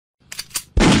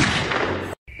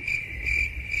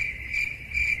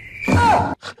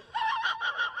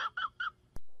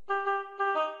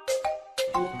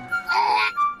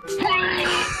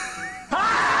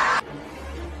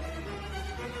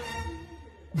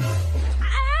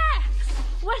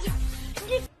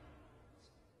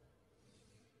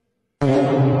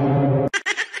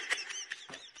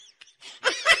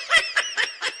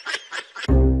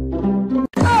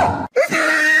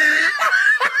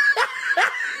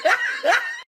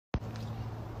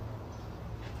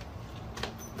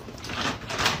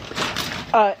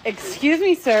Excuse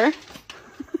me, sir.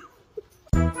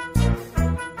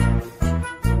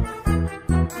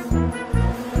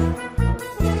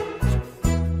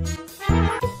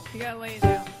 You gotta lay it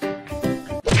down.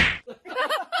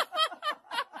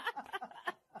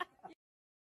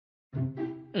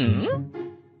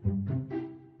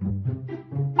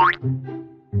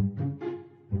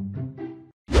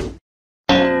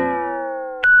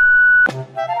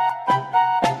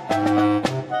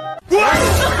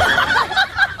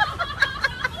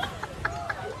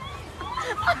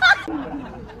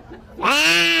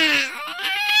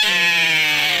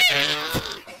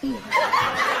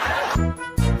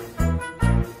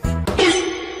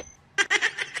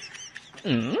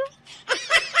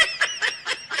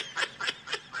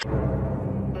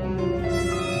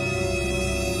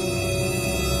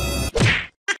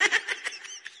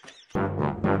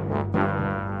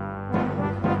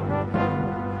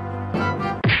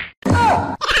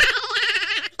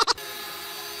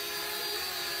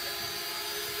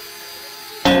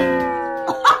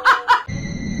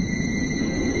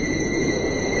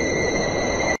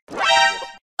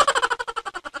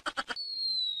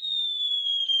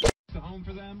 Home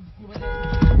for them.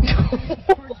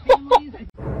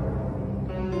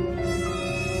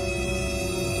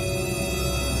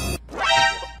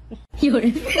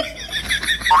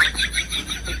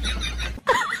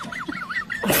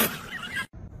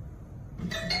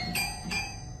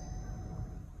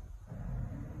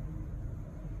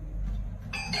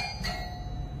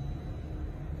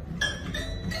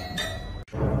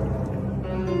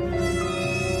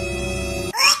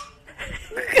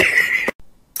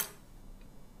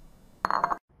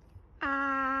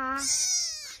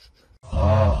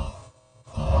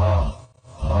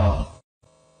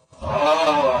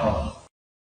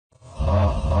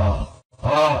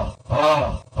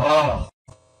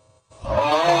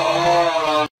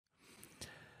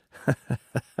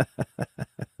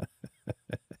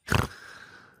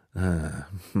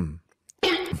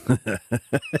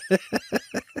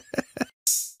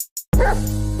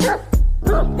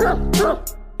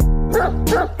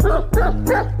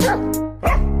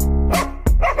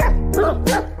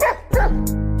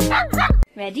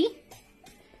 Ready?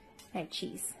 Red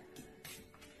cheese.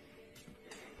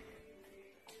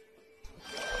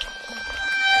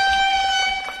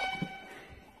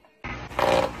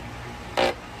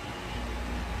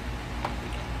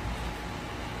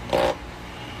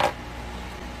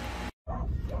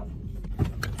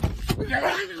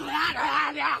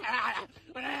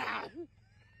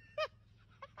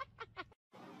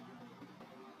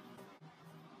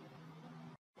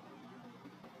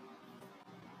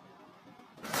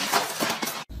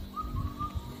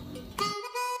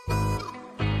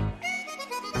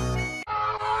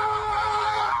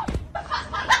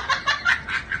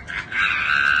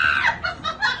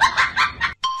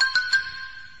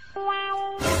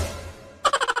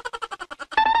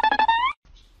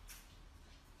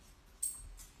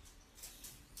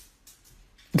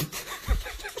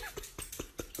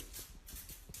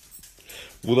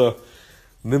 Bruder,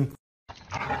 nimm.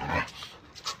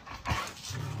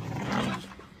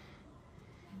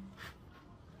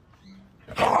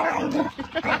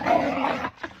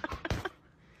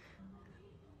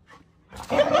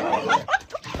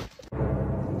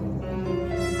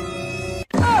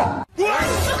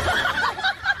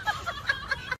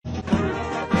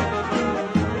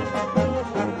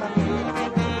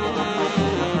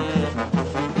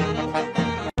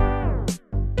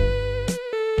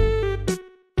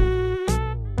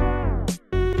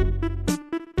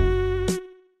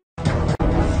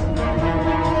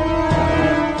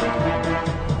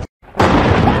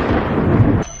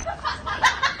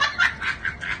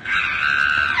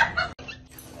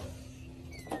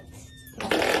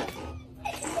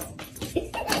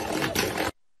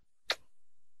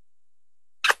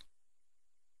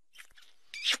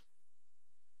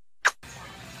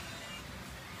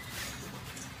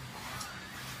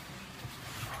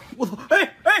 Hey!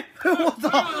 Hey! 我操！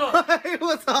哎，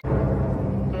我操！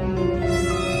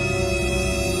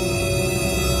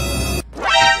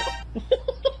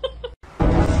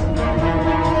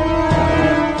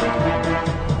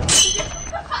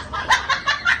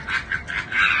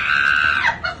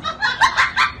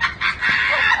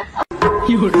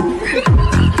有人！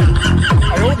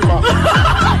哎呦我的妈！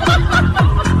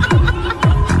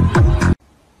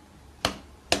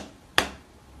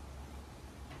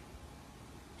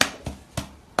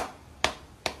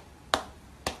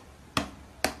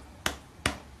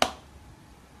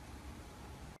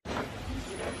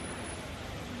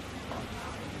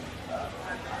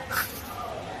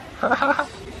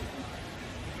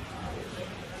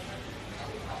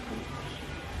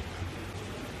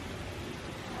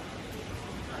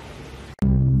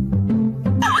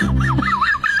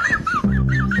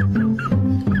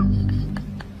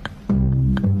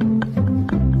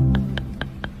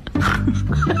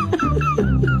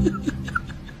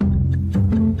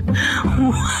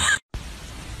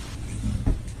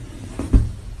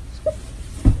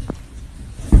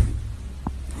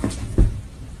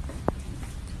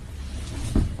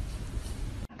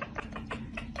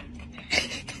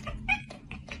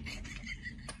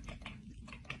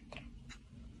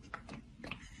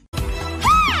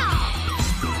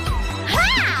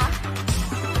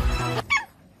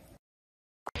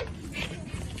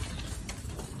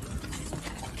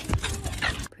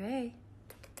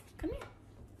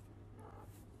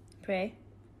 Pray.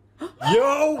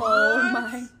 Yo! Oh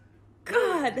my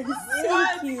god, that's so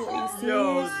cute. Are you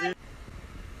serious?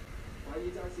 华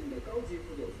谊嘉信的高级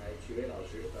副总裁曲磊老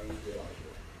师，欢迎曲老师。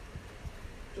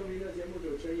著名的节目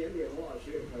主持人严炳宏老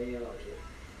师，欢迎严老师。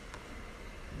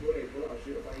郭磊图老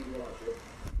师，欢迎郭老师。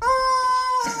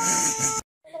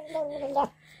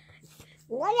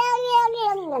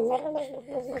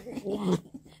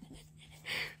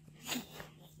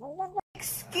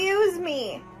Excuse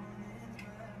me.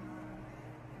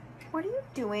 What are you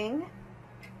doing?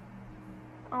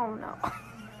 Oh no.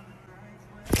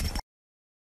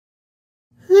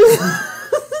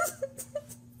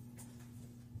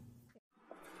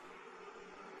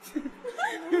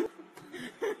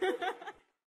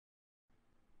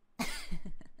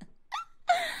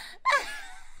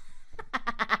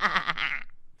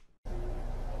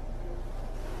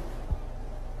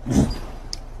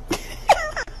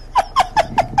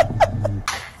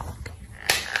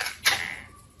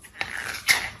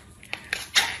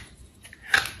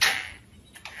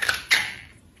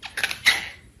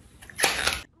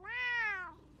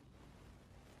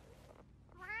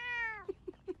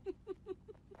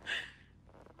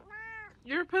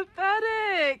 You're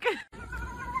pathetic.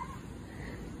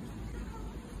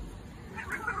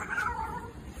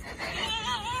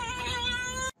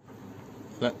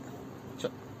 Let, so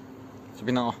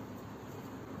be now.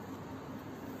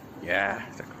 Yeah,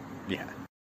 yeah.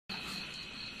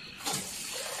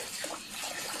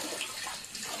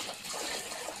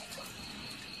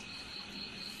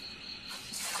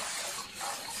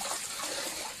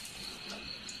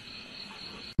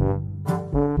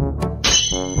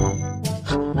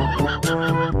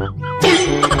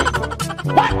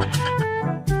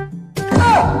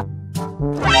 Ah!